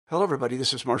Hello, everybody.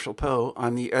 This is Marshall Poe.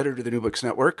 I'm the editor of the New Books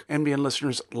Network. NBN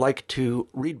listeners like to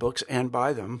read books and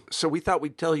buy them. So we thought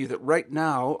we'd tell you that right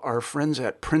now, our friends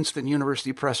at Princeton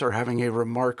University Press are having a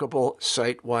remarkable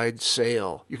site-wide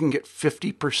sale. You can get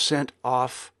 50%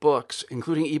 off books,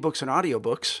 including ebooks and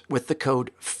audiobooks, with the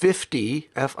code 50,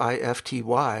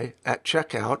 F-I-F-T-Y, at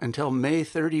checkout until May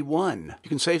 31. You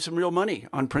can save some real money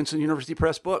on Princeton University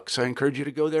Press books. I encourage you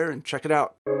to go there and check it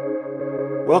out.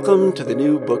 Welcome to the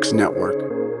New Books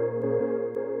Network.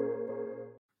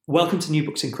 Welcome to New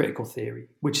Books in Critical Theory,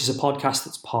 which is a podcast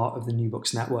that's part of the New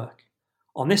Books Network.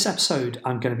 On this episode,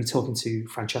 I'm going to be talking to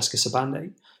Francesca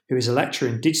Sibande, who is a lecturer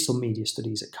in digital media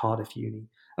studies at Cardiff Uni,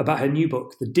 about her new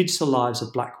book, The Digital Lives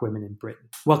of Black Women in Britain.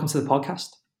 Welcome to the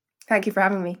podcast. Thank you for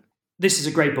having me. This is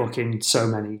a great book in so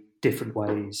many different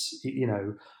ways. You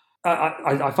know,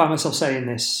 I find myself saying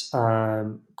this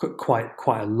quite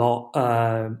a lot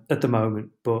at the moment,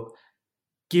 but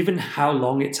given how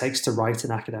long it takes to write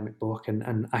an academic book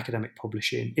and academic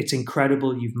publishing, it's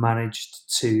incredible you've managed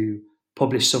to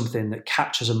publish something that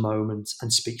captures a moment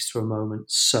and speaks to a moment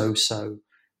so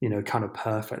kind of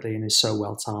perfectly and is so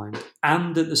well timed.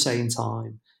 And at the same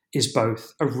time is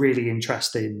both a really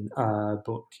interesting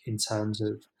book in terms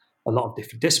of a lot of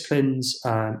different disciplines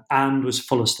and was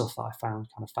full of stuff that I found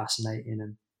kind of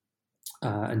fascinating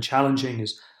and challenging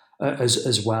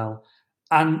as well.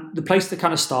 And the place to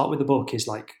kind of start with the book is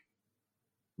like,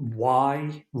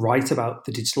 why write about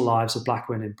the digital lives of Black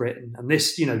women in Britain? And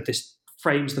this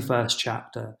frames the first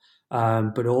chapter,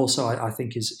 but also I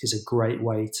think is a great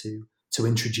way to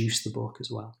introduce the book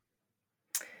as well.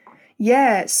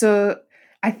 Yeah, so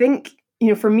I think,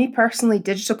 for me personally,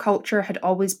 digital culture had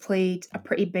always played a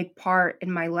pretty big part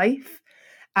in my life.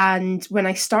 And when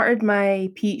I started my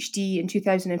PhD in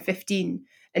 2015,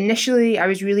 initially, I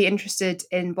was really interested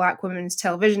in Black women's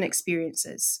television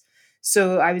experiences.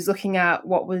 So I was looking at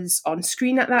what was on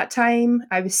screen at that time.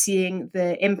 I was seeing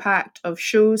the impact of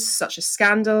shows such as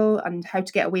Scandal and How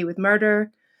to Get Away with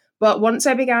Murder. But once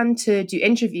I began to do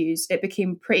interviews, it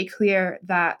became pretty clear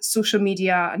that social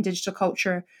media and digital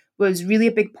culture was really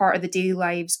a big part of the daily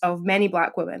lives of many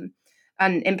Black women.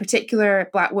 And in particular,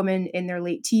 Black women in their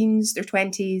late teens, their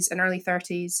 20s and early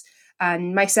 30s,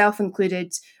 and myself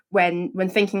included, when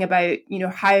thinking about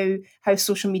how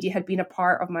social media had been a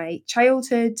part of my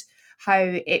childhood, how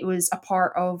it was a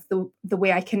part of the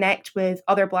way I connect with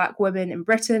other Black women in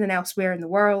Britain and elsewhere in the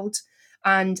world.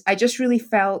 And I just really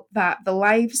felt that the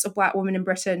lives of Black women in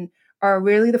Britain are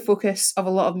really the focus of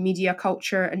a lot of media,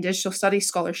 culture and digital studies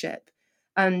scholarship.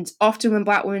 And often when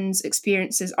Black women's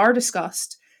experiences are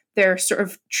discussed, they're sort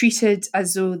of treated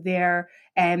as though they're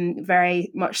very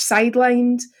much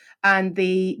sidelined, and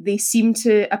they seem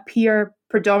to appear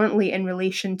predominantly in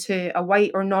relation to a white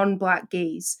or non-Black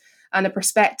gaze, and a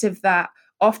perspective that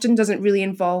often doesn't really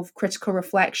involve critical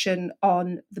reflection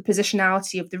on the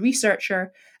positionality of the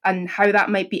researcher and how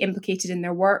that might be implicated in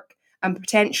their work, and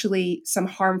potentially some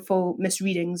harmful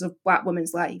misreadings of Black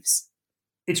women's lives.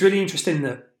 It's really interesting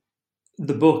that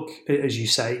the book, as you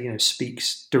say,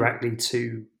 speaks directly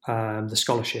to the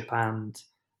scholarship and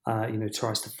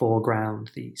tries to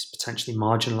foreground these potentially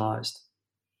marginalised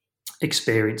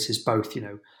experiences, both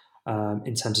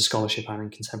in terms of scholarship and in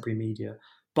contemporary media.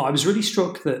 But I was really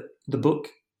struck that the book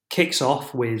kicks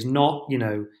off with not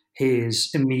here's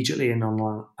immediately an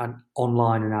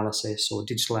online analysis or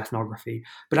digital ethnography,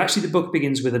 but actually the book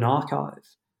begins with an archive,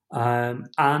 and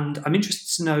I'm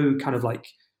interested to know kind of like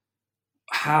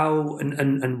how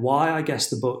and why, I guess,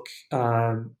 the book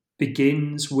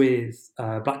begins with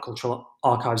Black Cultural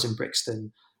Archives in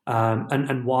Brixton,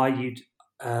 and why you'd,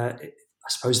 I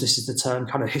suppose this is the term,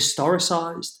 kind of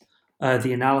historicised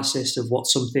the analysis of what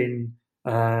something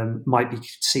might be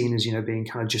seen as, being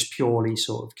kind of just purely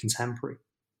sort of contemporary.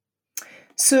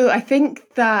 So I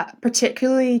think that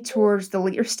particularly towards the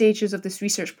later stages of this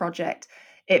research project,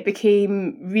 it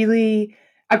became really...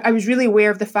 I was really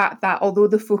aware of the fact that although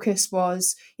the focus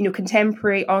was,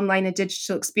 contemporary online and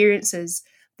digital experiences,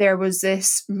 there was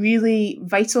this really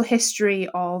vital history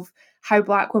of how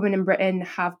Black women in Britain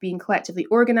have been collectively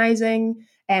organising,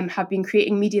 have been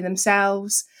creating media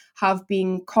themselves, have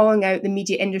been calling out the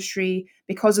media industry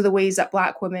because of the ways that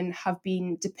Black women have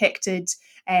been depicted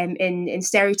in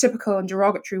stereotypical and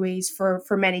derogatory ways for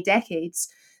many decades.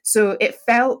 So it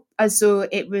felt as though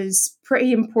it was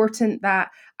pretty important that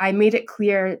I made it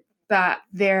clear that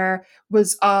there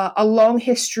was a long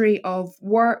history of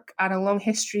work and a long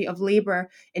history of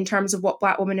labour in terms of what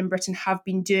Black women in Britain have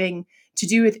been doing to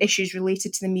do with issues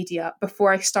related to the media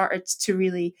before I started to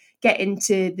really get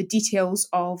into the details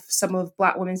of some of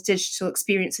Black women's digital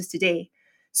experiences today.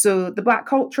 So the Black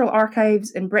Cultural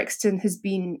Archives in Brixton has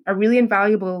been a really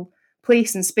invaluable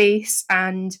place and space,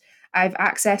 and I've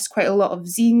accessed quite a lot of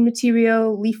zine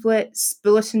material, leaflets,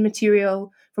 bulletin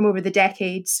material from over the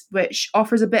decades, which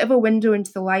offers a bit of a window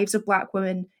into the lives of Black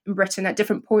women in Britain at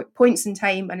different points in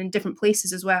time and in different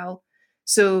places as well.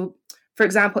 So, for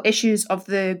example, issues of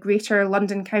the Greater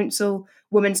London Council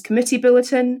Women's Committee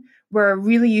Bulletin were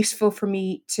really useful for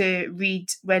me to read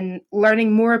when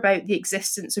learning more about the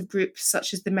existence of groups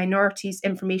such as the Minorities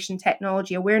Information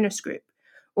Technology Awareness Group,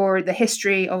 or the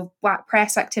history of Black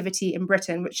press activity in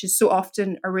Britain, which is so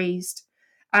often erased,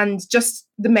 and just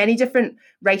the many different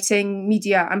writing,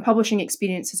 media, and publishing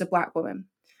experiences of Black women.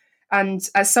 And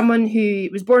as someone who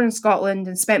was born in Scotland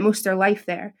and spent most of their life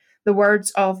there, the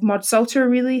words of Maud Salter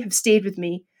really have stayed with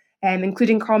me,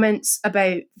 including comments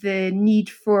about the need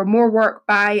for more work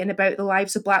by and about the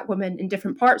lives of Black women in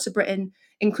different parts of Britain,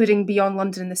 including beyond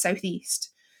London and the South East.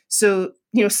 So,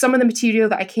 some of the material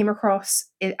that I came across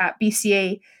at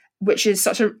BCA, which is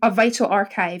such a vital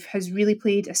archive, has really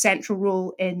played a central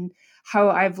role in how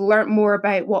I've learnt more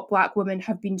about what Black women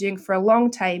have been doing for a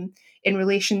long time in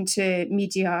relation to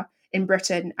media in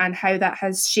Britain, and how that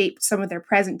has shaped some of their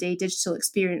present day digital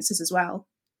experiences as well.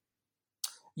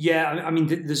 Yeah, I mean,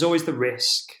 there's always the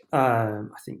risk, I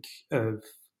think, of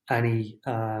any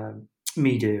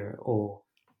media or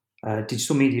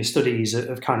digital media studies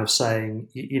of kind of saying,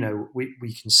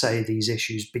 we can say these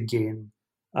issues begin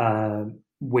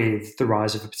with the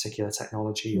rise of a particular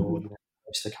technology, or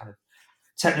it's the kind of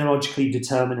technologically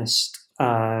determinist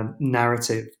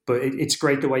narrative. But it's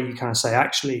great the way you kind of say,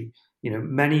 actually,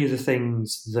 many of the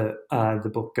things that the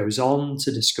book goes on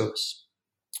to discuss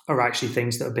are actually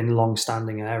things that have been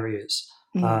long-standing areas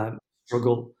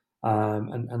struggle,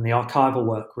 and the archival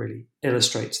work really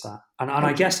illustrates that. And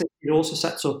I guess it also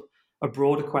sets up a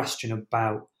broader question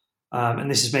about,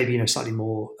 and this is maybe slightly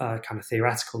more kind of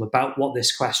theoretical, about what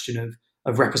this question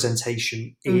of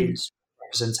representation is,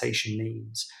 representation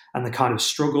means, and the kind of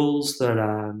struggles that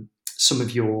some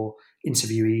of your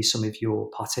interviewees, some of your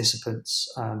participants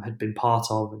had been part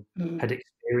of and had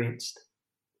experienced.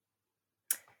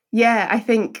 Yeah, I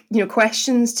think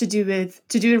questions to do with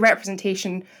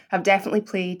representation have definitely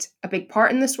played a big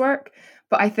part in this work.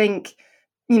 But I think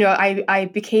I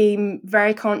became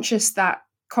very conscious that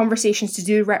conversations to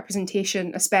do with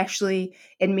representation, especially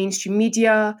in mainstream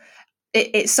media,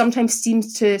 it sometimes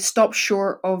seems to stop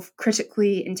short of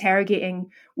critically interrogating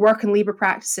work and labour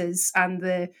practices and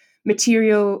the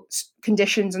material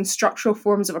conditions and structural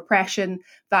forms of oppression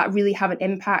that really have an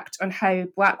impact on how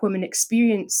Black women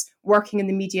experience working in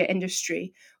the media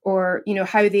industry, or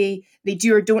how they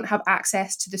do or don't have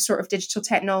access to the sort of digital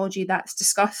technology that's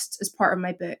discussed as part of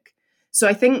my book. So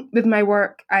I think with my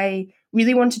work, I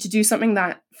really wanted to do something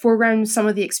that foregrounds some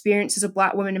of the experiences of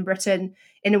Black women in Britain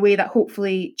in a way that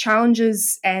hopefully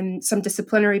challenges some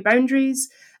disciplinary boundaries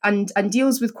and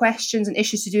deals with questions and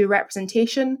issues to do with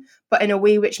representation, but in a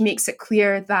way which makes it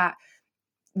clear that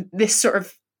this sort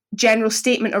of general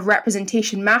statement of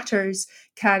representation matters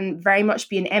can very much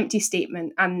be an empty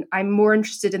statement. And I'm more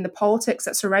interested in the politics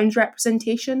that surrounds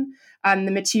representation and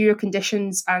the material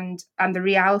conditions and the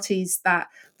realities that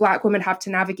Black women have to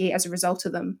navigate as a result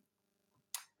of them.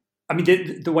 I mean,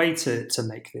 the way to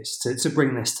make this, to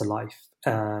bring this to life,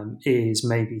 is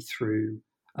maybe through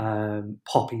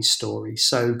Poppy's story.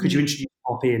 So could you introduce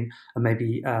Poppy and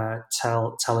maybe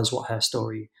tell us what her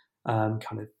story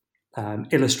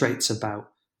illustrates about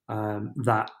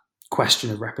that question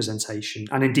of representation,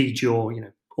 and indeed your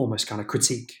almost kind of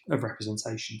critique of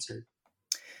representation too?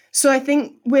 So I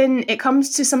think when it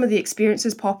comes to some of the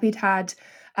experiences Poppy'd had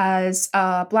as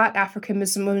a Black African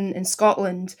Muslim woman in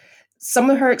Scotland, some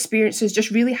of her experiences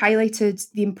just really highlighted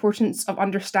the importance of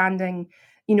understanding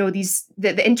the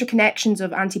interconnections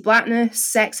of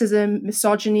anti-Blackness, sexism,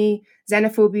 misogyny,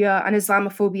 xenophobia, and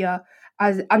Islamophobia,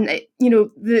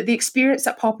 the experience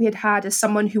that Poppy had as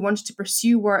someone who wanted to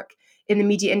pursue work in the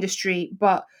media industry,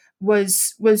 but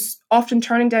was often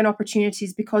turning down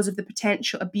opportunities because of the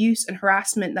potential abuse and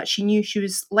harassment that she knew she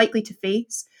was likely to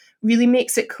face, really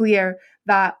makes it clear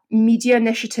that media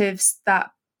initiatives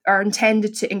that are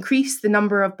intended to increase the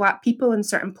number of Black people in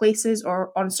certain places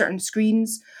or on certain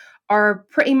screens are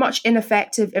pretty much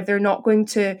ineffective if they're not going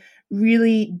to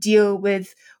really deal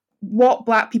with what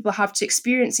Black people have to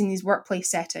experience in these workplace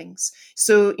settings.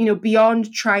 So,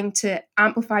 beyond trying to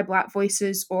amplify Black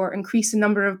voices or increase the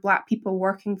number of Black people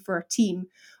working for a team,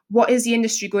 what is the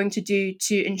industry going to do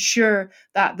to ensure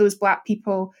that those Black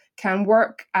people can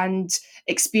work and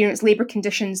experience labour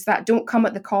conditions that don't come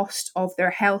at the cost of their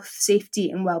health,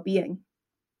 safety, and well-being?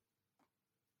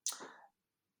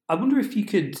 I wonder if you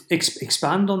could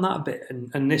expand on that a bit,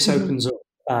 and this opens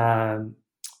up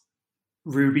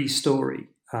Ruby's story,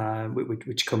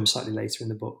 which comes slightly later in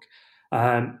the book.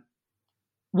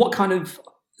 What kind of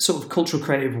sort of cultural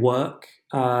creative work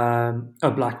are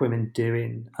Black women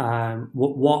doing?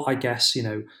 What I guess,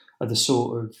 are the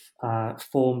sort of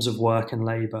forms of work and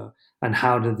labour, and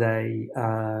how do they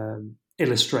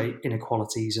illustrate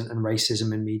inequalities and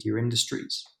racism in media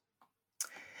industries?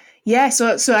 Yeah,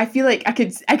 so I feel like I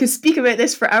could speak about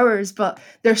this for hours, but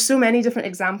there's so many different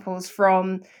examples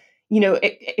from,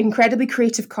 incredibly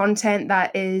creative content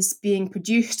that is being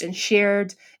produced and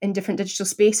shared in different digital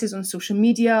spaces on social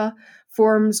media,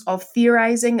 forms of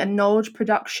theorizing and knowledge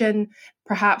production,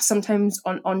 perhaps sometimes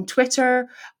on Twitter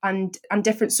and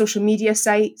different social media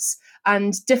sites,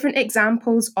 and different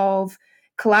examples of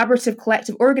collaborative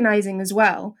collective organizing as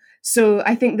well. So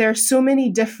I think there are so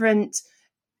many different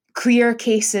clear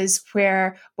cases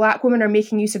where Black women are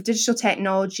making use of digital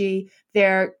technology,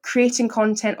 they're creating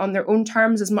content on their own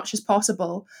terms as much as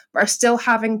possible, but are still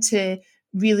having to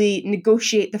really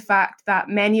negotiate the fact that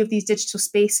many of these digital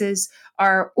spaces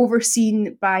are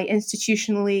overseen by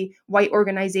institutionally white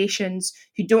organizations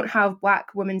who don't have Black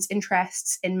women's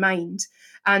interests in mind.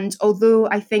 And although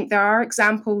I think there are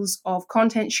examples of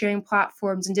content sharing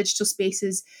platforms and digital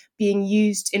spaces being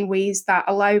used in ways that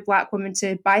allow Black women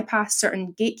to bypass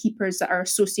certain gatekeepers that are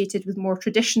associated with more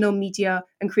traditional media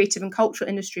and creative and cultural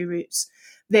industry routes,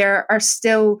 there are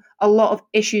still a lot of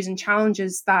issues and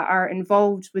challenges that are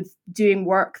involved with doing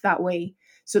work that way.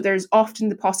 So there's often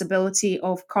the possibility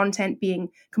of content being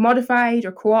commodified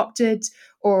or co-opted,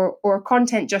 or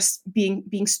content just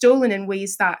being stolen in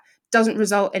ways that doesn't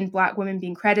result in Black women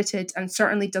being credited, and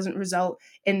certainly doesn't result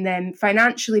in them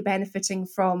financially benefiting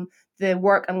from the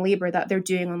work and labour that they're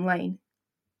doing online.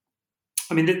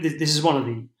 I mean, this is one of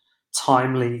the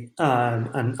timely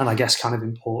and I guess kind of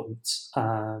important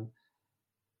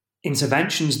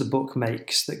interventions the book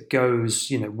makes that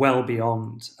goes, well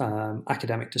beyond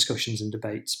academic discussions and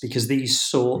debates, because these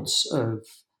sorts of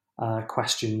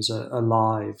questions are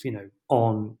live,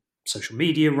 on social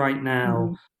media right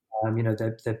now.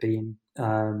 They're being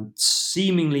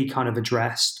seemingly kind of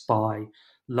addressed by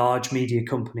large media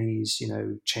companies,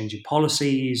 changing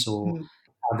policies or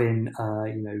having,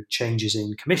 changes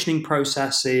in commissioning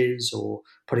processes, or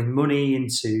putting money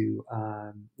into,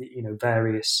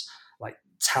 various like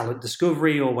talent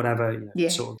discovery or whatever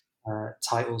sort of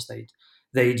titles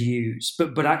they'd use.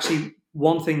 But actually,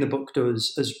 one thing the book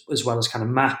does, as well as kind of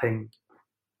mapping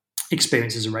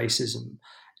experiences of racism,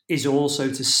 is also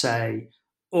to say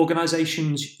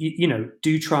organizations,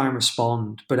 do try and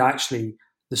respond, but actually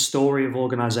the story of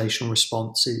organizational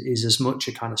response is as much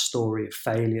a kind of story of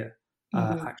failure.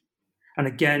 And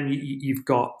again, you've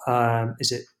got,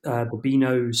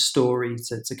 Bobino's story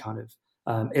to kind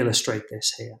of illustrate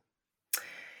this here.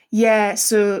 Yeah,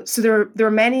 so there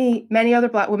were many other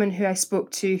Black women who I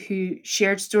spoke to who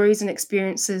shared stories and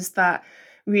experiences that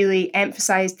really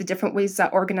emphasized the different ways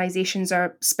that organizations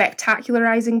are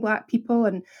spectacularizing Black people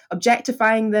and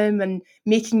objectifying them, and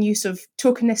making use of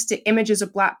tokenistic images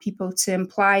of Black people to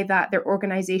imply that their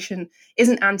organization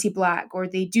isn't anti-Black, or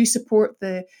they do support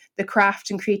the craft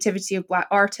and creativity of Black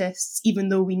artists, even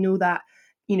though we know that,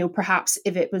 perhaps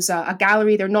if it was a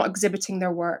gallery, they're not exhibiting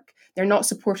their work. They're not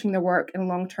supporting their work in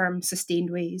long-term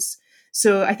sustained ways.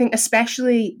 So I think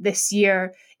especially this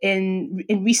year, in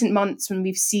recent months, when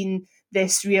we've seen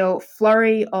this real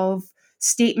flurry of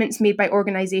statements made by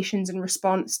organizations in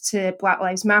response to Black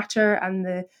Lives Matter and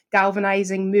the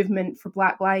galvanizing movement for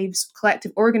Black Lives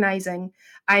collective organizing,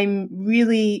 I'm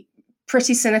really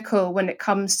pretty cynical when it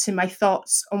comes to my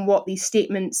thoughts on what these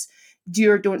statements do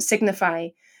or don't signify.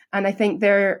 And I think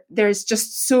there's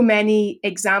just so many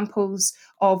examples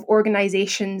of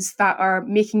organizations that are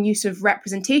making use of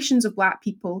representations of Black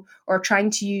people, or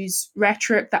trying to use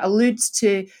rhetoric that alludes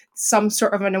to some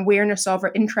sort of an awareness of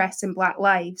or interest in Black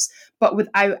lives, but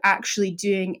without actually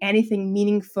doing anything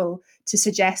meaningful to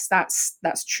suggest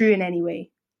that's true in any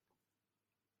way.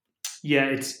 Yeah,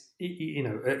 it's,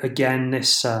 again,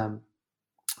 this kind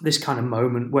of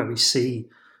moment where we see,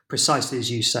 precisely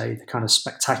as you say, the kind of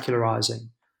spectacularizing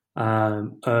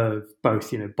of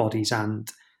both, bodies and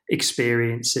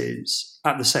experiences,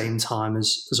 at the same time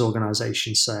as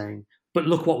organizations saying, but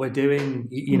look what we're doing,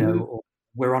 or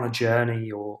we're on a journey,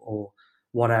 or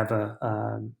whatever.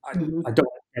 I don't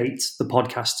hate the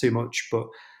podcast too much, but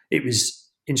it was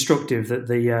instructive that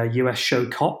the US show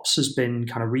Cops has been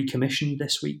kind of recommissioned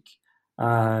this week,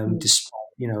 despite,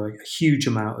 a huge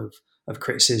amount of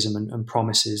criticism and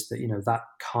promises that, that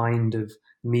kind of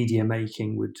media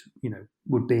making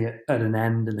would be at an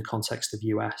end in the context of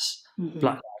US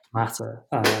Black Lives matter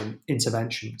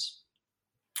interventions.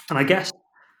 And I guess,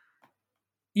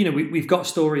 we've got a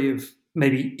story of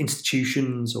maybe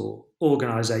institutions or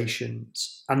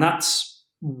organizations, and that's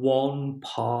one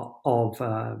part of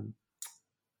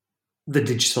the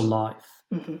digital life.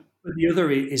 Mm-hmm. But the other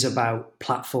is about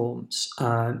platforms,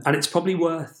 and it's probably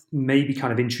worth maybe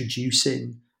kind of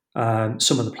introducing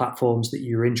some of the platforms that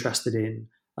you're interested in,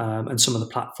 and some of the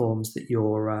platforms that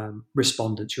your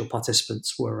respondents, your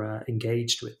participants, were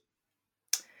engaged with.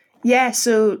 Yeah,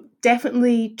 so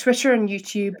definitely Twitter and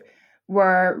YouTube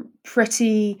were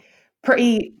pretty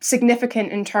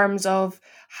significant in terms of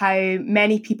how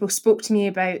many people spoke to me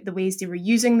about the ways they were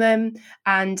using them.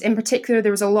 And in particular,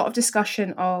 there was a lot of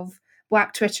discussion of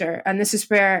Black Twitter. And this is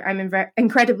where I'm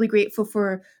incredibly grateful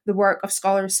for the work of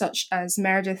scholars such as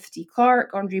Meredith D.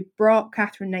 Clark, Andre Brock,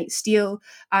 Catherine Knight Steele,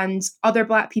 and other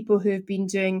Black people who have been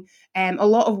doing a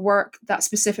lot of work that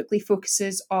specifically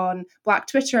focuses on Black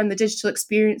Twitter and the digital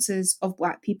experiences of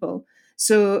Black people.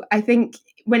 So I think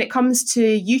when it comes to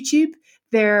YouTube,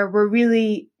 there were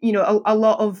really, a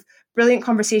lot of brilliant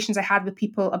conversations I had with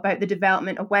people about the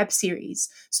development of web series.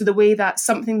 So the way that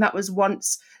something that was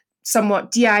once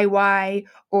somewhat DIY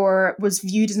or was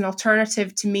viewed as an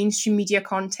alternative to mainstream media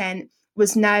content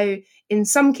was now, in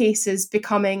some cases,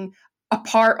 becoming a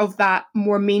part of that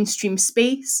more mainstream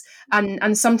space.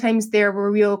 And sometimes there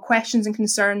were real questions and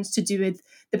concerns to do with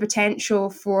the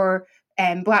potential for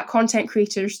Black content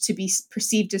creators to be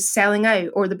perceived as selling out,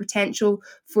 or the potential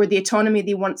for the autonomy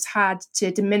they once had to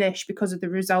diminish because of the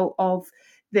result of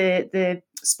the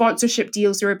sponsorship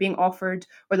deals that were being offered,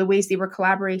 or the ways they were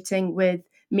collaborating with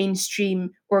mainstream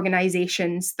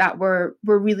organizations that were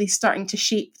really starting to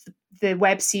shape the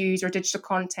web series or digital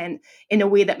content in a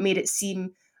way that made it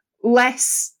seem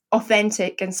less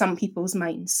authentic in some people's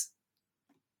minds.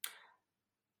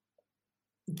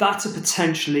 That's a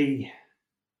potentially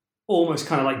almost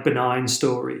kind of like benign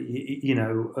story,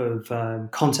 of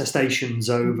contestations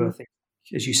over things,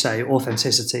 as you say,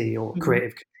 authenticity or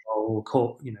creative control,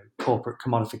 or corporate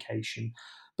commodification.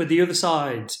 But the other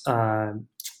side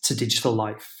to digital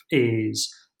life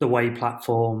is the way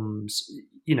platforms,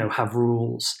 have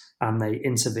rules and they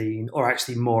intervene, or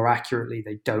actually more accurately,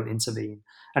 they don't intervene.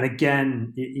 And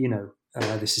again,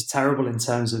 this is terrible in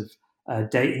terms of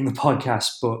dating the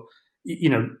podcast, but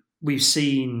we've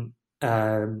seen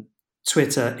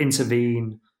Twitter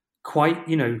intervene quite,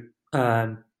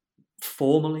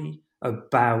 formally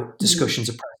about discussions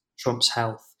of President Trump's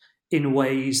health in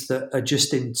ways that are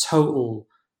just in total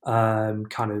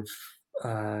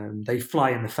they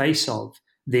fly in the face of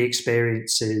the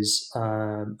experiences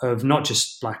of not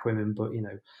just Black women, but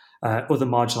other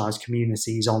marginalized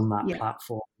communities on that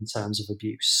platform in terms of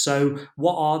abuse. So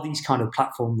what are these kind of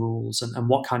platform rules, and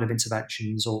what kind of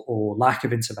interventions or lack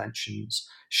of interventions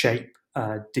shape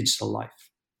digital life?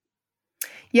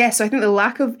 Yeah, so I think the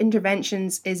lack of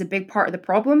interventions is a big part of the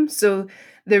problem. So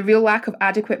the real lack of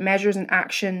adequate measures and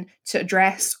action to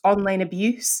address online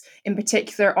abuse, in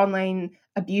particular online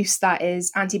abuse that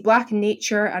is anti-Black in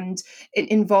nature, and it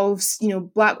involves,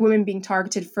 Black women being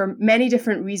targeted for many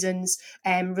different reasons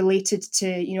related to,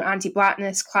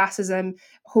 anti-Blackness, classism,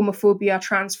 homophobia,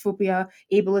 transphobia,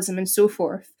 ableism, and so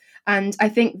forth. And I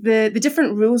think the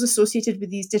different rules associated with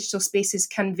these digital spaces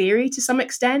can vary to some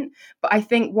extent, but I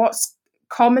think what's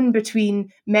common between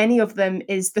many of them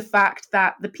is the fact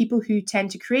that the people who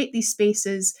tend to create these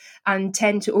spaces and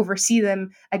tend to oversee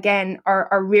them, again,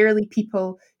 are rarely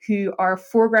people who are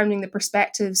foregrounding the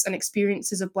perspectives and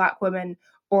experiences of Black women,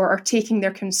 or are taking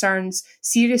their concerns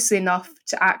seriously enough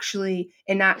to actually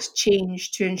enact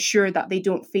change to ensure that they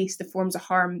don't face the forms of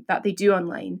harm that they do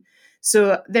online.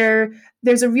 So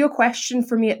there's a real question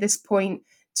for me at this point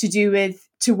to do with,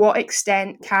 to what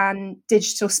extent can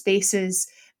digital spaces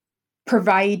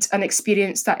provide an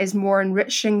experience that is more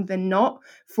enriching than not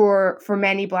for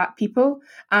many Black people.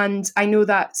 And I know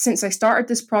that since I started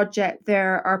this project,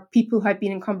 there are people who I've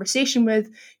been in conversation with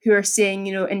who are saying,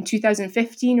 in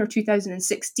 2015 or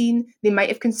 2016, they might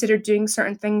have considered doing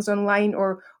certain things online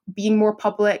or being more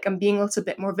public and being a little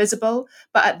bit more visible.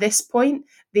 But at this point,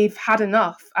 they've had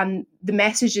enough. And the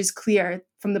message is clear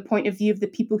from the point of view of the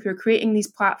people who are creating these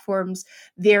platforms.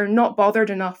 They're not bothered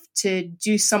enough to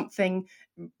do something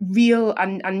real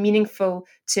and meaningful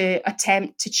to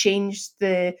attempt to change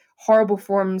the horrible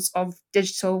forms of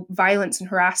digital violence and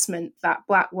harassment that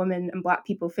Black women and Black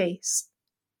people face.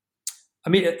 I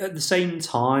mean, at the same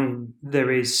time, there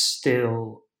is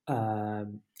still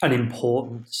an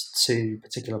importance to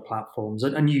particular platforms.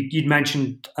 And you'd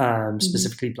mentioned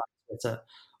specifically Black Twitter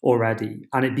already.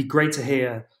 And it'd be great to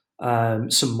hear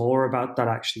some more about that,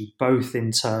 actually, both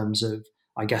in terms of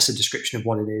I guess, a description of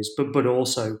what it is, but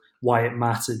also why it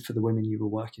mattered for the women you were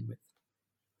working with.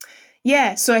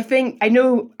 Yeah, so I think I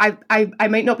know I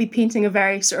might not be painting a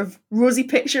very sort of rosy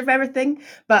picture of everything,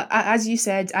 but as you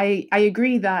said, I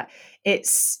agree that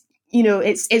it's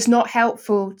it's not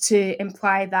helpful to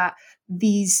imply that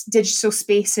these digital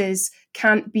spaces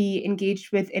can't be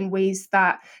engaged with in ways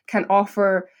that can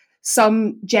offer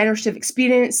some generative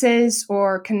experiences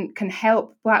or can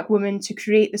help Black women to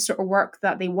create the sort of work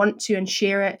that they want to and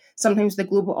share it sometimes with the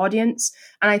global audience.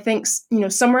 And I think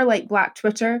somewhere like Black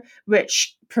Twitter,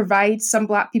 which provides some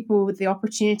Black people with the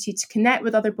opportunity to connect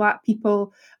with other Black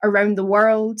people around the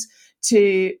world,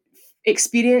 to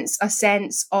experience a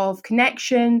sense of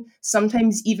connection,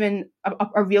 sometimes even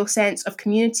a real sense of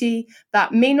community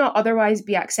that may not otherwise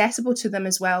be accessible to them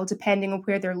as well, depending on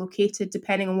where they're located,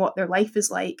 depending on what their life is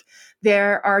like.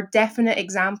 There are definite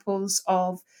examples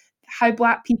of how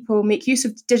Black people make use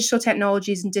of digital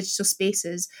technologies and digital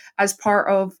spaces as part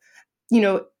of,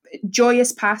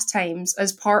 joyous pastimes,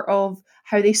 as part of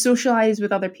how they socialize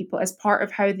with other people, as part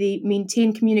of how they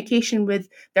maintain communication with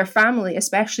their family,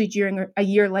 especially during a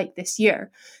year like this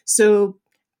year. So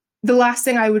the last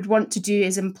thing I would want to do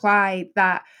is imply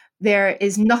that there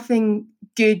is nothing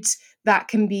good that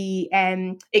can be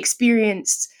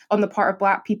experienced on the part of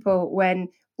Black people when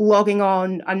logging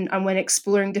on and when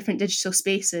exploring different digital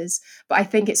spaces. But I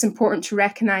think it's important to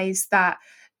recognize that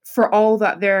for all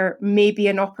that there may be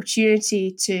an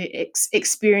opportunity to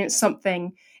experience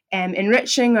something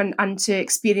enriching and to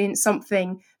experience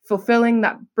something fulfilling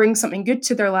that brings something good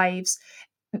to their lives,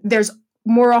 there's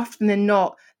more often than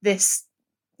not this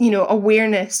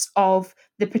awareness of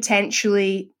the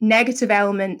potentially negative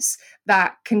elements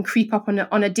that can creep up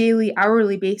on a daily,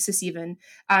 hourly basis even.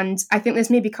 And I think this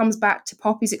maybe comes back to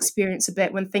Poppy's experience a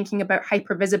bit when thinking about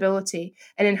hypervisibility.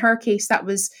 And in her case, that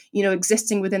was,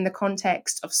 existing within the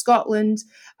context of Scotland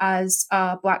as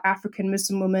a Black African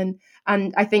Muslim woman.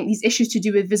 And I think these issues to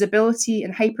do with visibility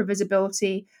and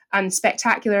hypervisibility and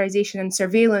spectacularization and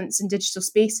surveillance in digital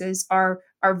spaces are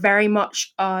very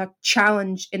much a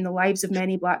challenge in the lives of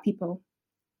many Black people.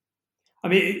 I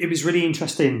mean, it was really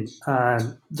interesting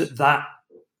that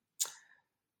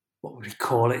what would we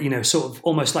call it? Sort of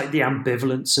almost like the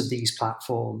ambivalence of these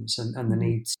platforms and the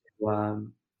need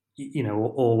to,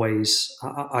 always,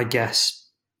 I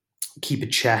guess, keep a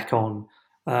check on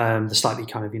the slightly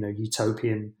kind of,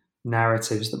 utopian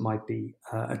narratives that might be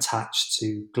attached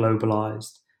to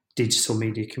globalized digital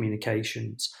media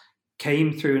communications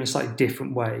came through in a slightly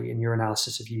different way in your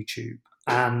analysis of YouTube.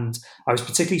 And I was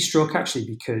particularly struck actually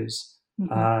because,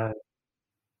 trying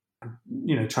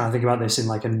to think about this in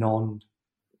like a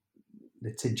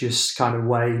non-litigious kind of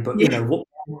way, but,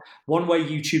 one way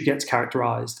YouTube gets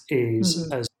characterized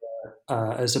is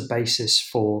as a basis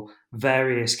for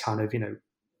various kind of,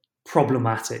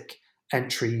 problematic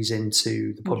entries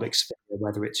into the public sphere,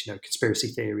 whether it's, conspiracy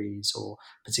theories or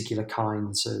particular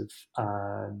kinds of,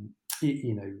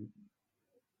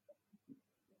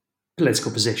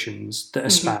 political positions that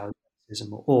espouse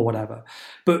racism or whatever.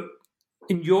 But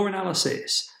in your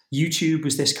analysis, YouTube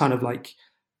was this kind of like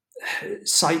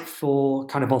site for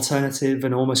kind of alternative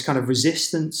and almost kind of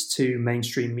resistance to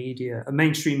mainstream media, a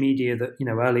mainstream media that,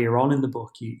 earlier on in the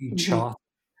book you chart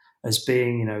as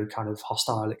being, kind of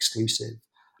hostile, exclusive,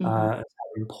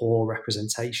 having poor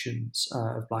representations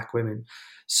of Black women.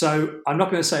 So I'm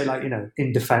not going to say like,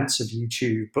 in defense of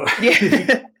YouTube, but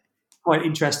quite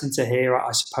interesting to hear,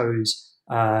 I suppose,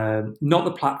 not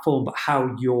the platform, but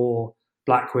how your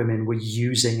Black women were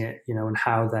using it, and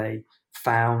how they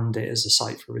found it as a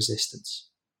site for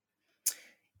resistance.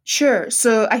 Sure.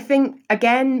 So I think,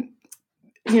 again,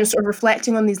 sort of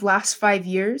reflecting on these last 5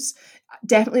 years,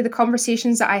 definitely the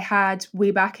conversations that I had way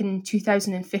back in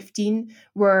 2015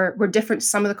 were different to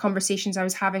some of the conversations I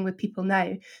was having with people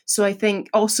now. So I think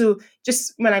also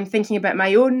just when I'm thinking about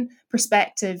my own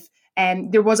perspective,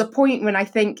 there was a point when I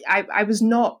think I was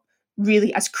not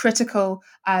really as critical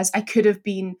as I could have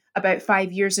been about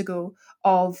 5 years ago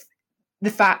of the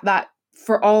fact that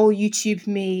for all YouTube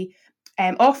may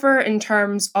offer in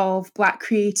terms of Black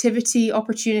creativity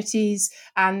opportunities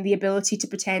and the ability to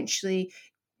potentially,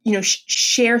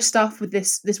 share stuff with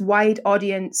this wide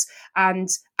audience and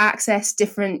access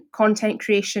different content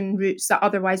creation routes that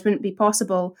otherwise wouldn't be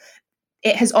possible,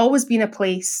 it has always been a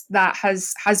place that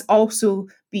has also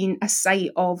been a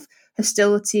site of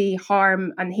hostility,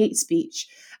 harm, and hate speech.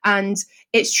 And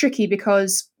it's tricky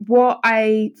because what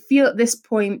I feel at this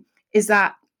point is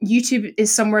that YouTube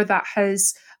is somewhere that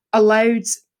has allowed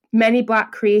many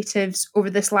Black creatives over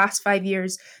this last 5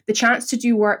 years the chance to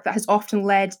do work that has often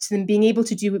led to them being able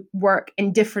to do work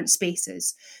in different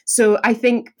spaces. So I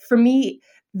think for me,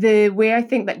 the way I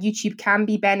think that YouTube can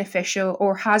be beneficial,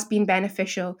 or has been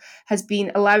beneficial, has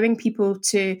been allowing people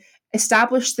to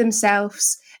establish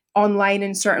themselves online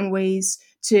in certain ways,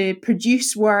 to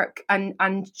produce work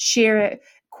and share it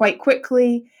quite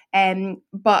quickly.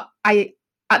 But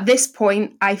at this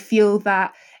point, I feel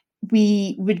that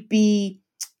it would be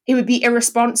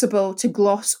irresponsible to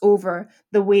gloss over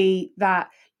the way that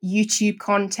YouTube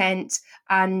content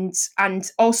and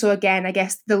also, again, I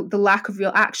guess the lack of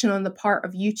real action on the part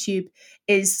of YouTube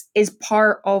is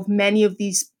part of many of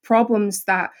these problems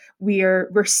that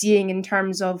we're seeing in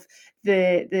terms of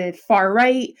the far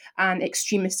right and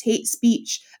extremist hate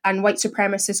speech and white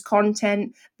supremacist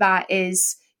content that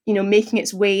is, making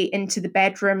its way into the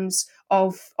bedrooms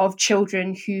of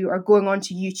children who are going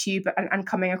onto YouTube and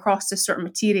coming across this sort of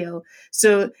material.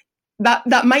 So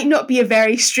that might not be a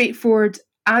very straightforward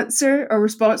answer or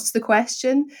response to the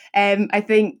question. I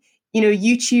think,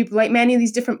 YouTube, like many of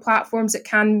these different platforms, it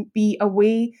can be a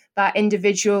way that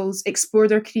individuals explore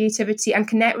their creativity and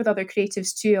connect with other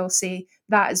creatives too. I'll say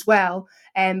that as well.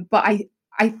 But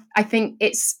I think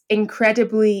it's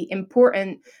incredibly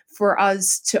important for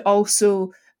us to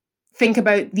also think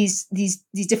about these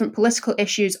different political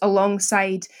issues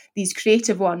alongside these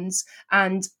creative ones.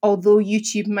 And although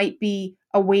YouTube might be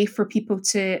a way for people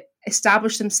to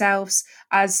establish themselves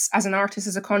as an artist,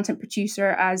 as a content producer,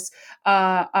 as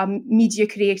a media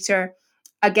creator,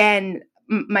 again,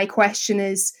 my question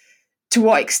is, to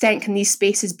what extent can these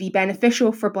spaces be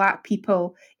beneficial for Black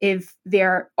people if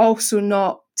they're also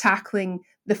not tackling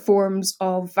the forms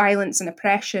of violence and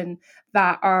oppression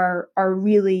that are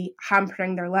really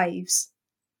hampering their lives?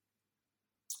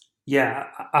 Yeah,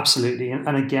 absolutely.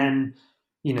 And again,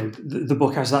 the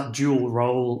book has that dual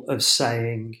role of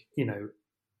saying,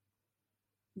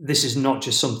 this is not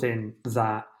just something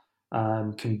that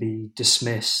can be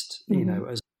dismissed,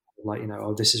 as like,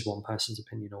 oh, this is one person's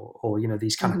opinion, or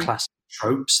these kind of classic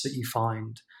tropes that you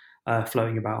find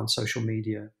floating about on social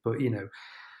media. But,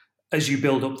 as you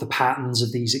build up the patterns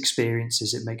of these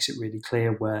experiences, it makes it really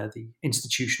clear where the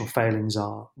institutional failings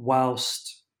are,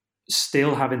 whilst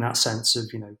still having that sense of,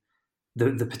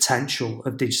 the potential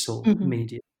of digital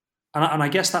media. And I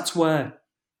guess that's where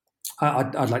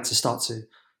I'd like to start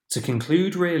to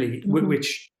conclude, really,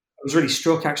 which I was really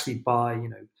struck actually by,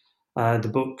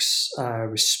 the book's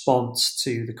response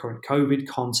to the current COVID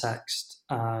context.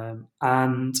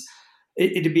 And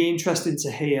it'd be interesting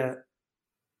to hear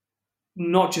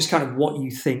not just kind of what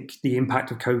you think the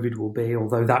impact of COVID will be,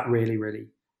 although that really, really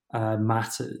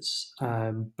matters,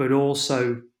 but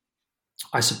also,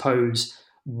 I suppose,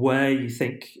 where you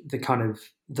think the kind of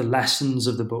the lessons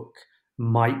of the book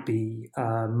might be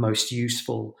most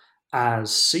useful,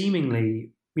 as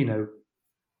seemingly,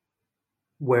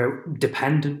 we're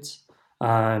dependent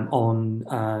on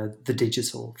the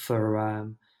digital for, I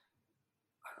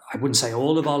wouldn't say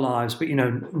all of our lives, but,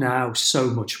 now so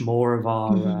much more of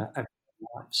our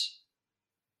lives.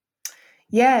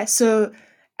 Yeah, so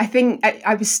I think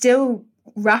I was still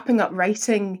wrapping up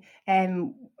writing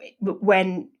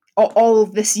when all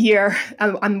of this year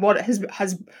and what it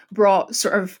has brought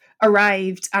sort of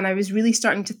arrived, and I was really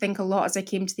starting to think a lot as I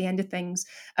came to the end of things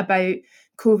about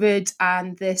COVID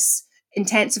and this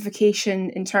intensification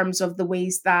in terms of the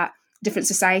ways that different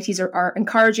societies are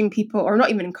encouraging people, or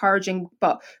not even encouraging,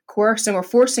 but coercing or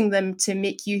forcing them to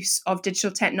make use of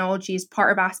digital technology as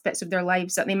part of aspects of their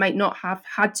lives that they might not have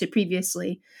had to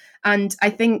previously. And I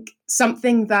think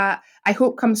something that I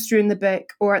hope comes through in the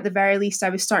book, or at the very least I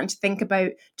was starting to think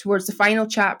about towards the final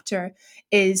chapter,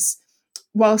 is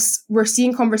whilst we're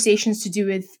seeing conversations to do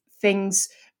with things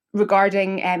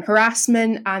regarding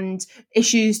harassment and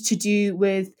issues to do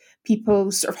with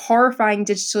people's sort of horrifying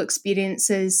digital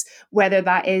experiences, whether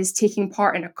that is taking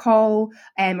part in a call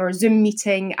or a Zoom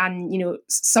meeting and,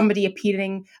 somebody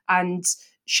appearing and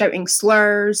shouting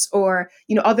slurs, or,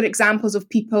 other examples of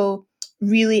people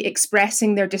really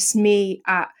expressing their dismay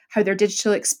at how their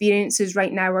digital experiences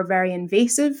right now are very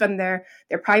invasive and their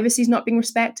privacy is not being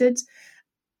respected.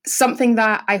 Something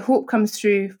that I hope comes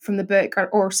through from the book,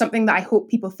 or something that I hope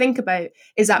people think about,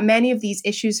 is that many of these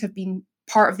issues have been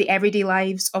part of the everyday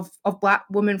lives of Black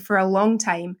women for a long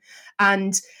time.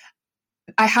 And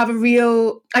I have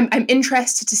I'm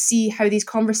interested to see how these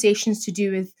conversations to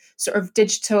do with sort of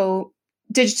digital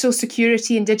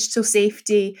security and digital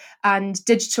safety and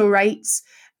digital rights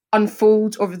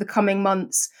unfold over the coming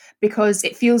months, because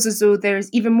it feels as though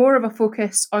there's even more of a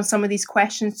focus on some of these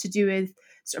questions to do with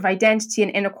sort of identity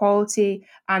and inequality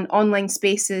and online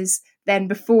spaces than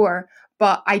before.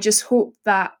 But I just hope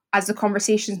that as the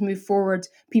conversations move forward,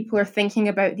 people are thinking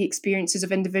about the experiences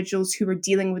of individuals who were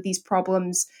dealing with these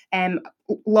problems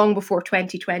long before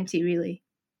 2020, really.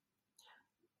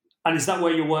 And is that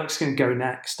where your work's going to go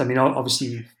next? I mean,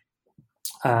 obviously,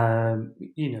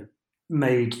 you've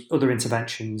made other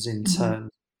interventions in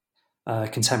terms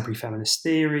of contemporary feminist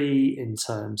theory, in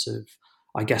terms of,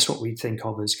 I guess, what we think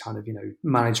of as kind of,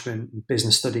 management and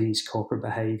business studies, corporate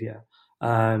behavior.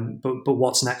 But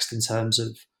what's next in terms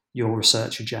of your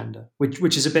research agenda,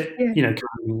 which is a bit,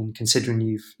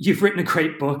 considering you've written a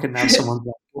great book and now someone's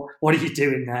like, what are you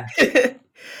doing there?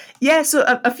 Yeah, so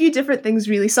a few different things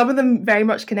really. Some of them very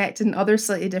much connected and others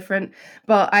slightly different.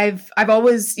 But I've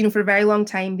always, for a very long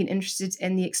time, been interested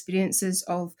in the experiences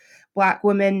of Black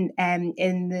women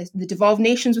in the devolved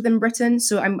nations within Britain.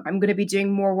 So I'm going to be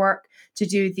doing more work to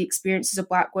do with the experiences of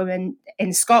Black women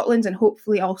in Scotland and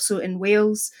hopefully also in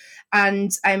Wales.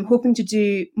 And I'm hoping to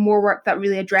do more work that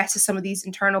really addresses some of these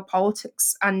internal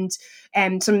politics and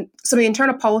some of the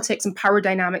internal politics and power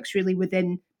dynamics really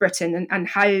within Britain and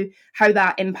how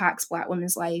that impacts Black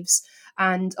women's lives.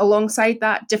 And alongside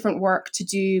that, different work to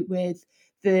do with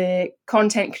the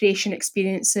content creation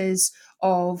experiences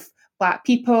of Black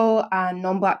people and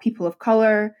non-Black people of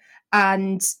colour,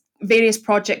 and various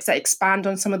projects that expand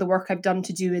on some of the work I've done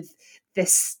to do with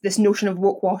this notion of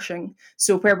woke washing.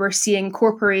 So where we're seeing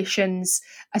corporations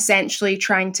essentially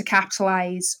trying to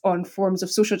capitalise on forms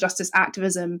of social justice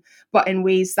activism, but in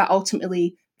ways that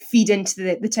ultimately feed into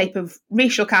the type of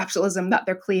racial capitalism that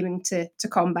they're claiming to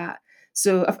combat.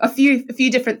 So a few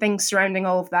different things surrounding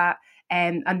all of that.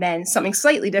 And then something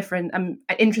slightly different. I'm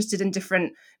interested in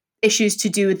different issues to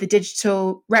do with the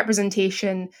digital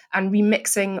representation and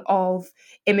remixing of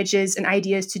images and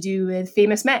ideas to do with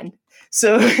famous men.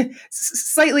 So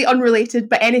slightly unrelated,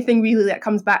 but anything really that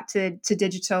comes back to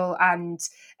digital and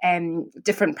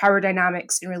different power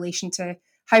dynamics in relation to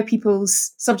how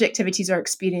people's subjectivities are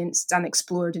experienced and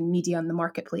explored in media and the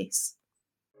marketplace.